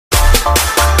So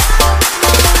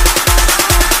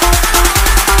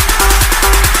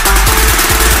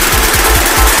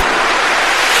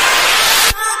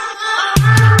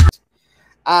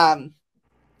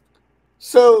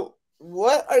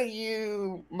what are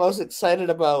you most excited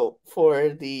about for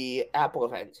the Apple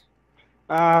event?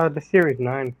 The Series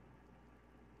 9.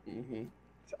 Mm-hmm.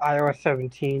 It's iOS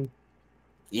 17.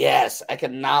 Yes, I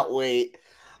cannot wait.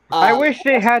 I wish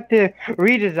they had to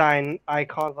redesign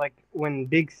icons like when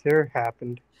Big Sur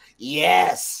happened.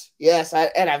 Yes,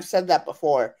 and I've said that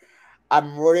before.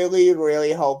 I'm really,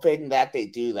 really hoping that they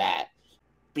do that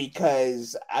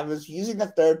because I was using a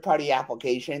third-party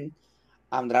application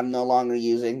that I'm no longer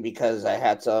using because I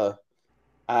had to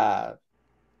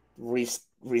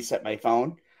reset my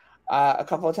phone a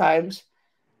couple of times.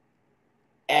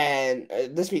 And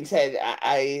this being said,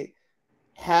 I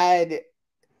had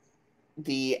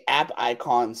the app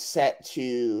icon set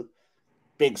to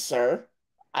Big Sur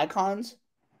icons.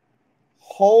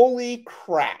 Holy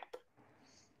crap.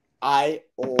 I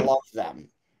love them.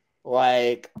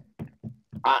 Like,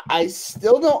 I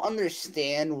still don't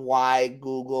understand why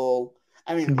Google.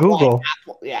 I mean, why Google.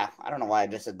 Apple? Yeah, I don't know why I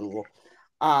just said Google.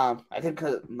 I think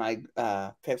because my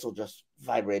Pixel just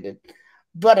vibrated.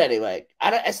 But anyway,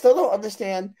 I still don't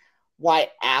understand why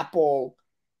Apple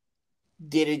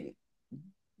didn't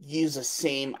use the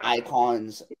same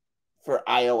icons for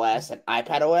iOS and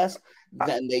iPadOS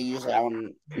than they use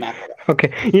on macOS.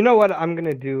 Okay, you know what I'm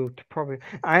gonna do to probably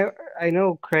I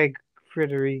know Craig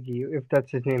Federighi, if that's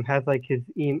his name, has like his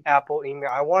Apple email.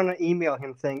 I want to email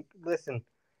him saying, "Listen,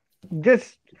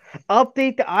 just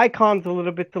update the icons a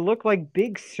little bit to look like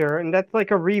Big Sur, and that's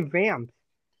like a revamp.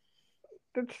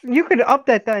 You could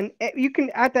update that, and you can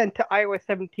add that into iOS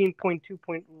 17.2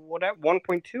 whatever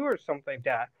 1.2 or something like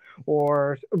that,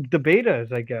 or the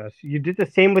betas, I guess. You did the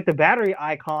same with the battery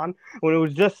icon when it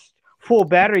was just full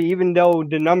battery, even though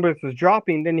the numbers was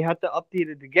dropping. Then you had to update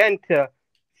it again to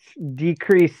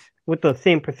decrease with the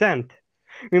same percent.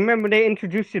 Remember, they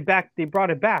introduced it back. They brought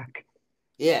it back.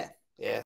 Yeah, yeah.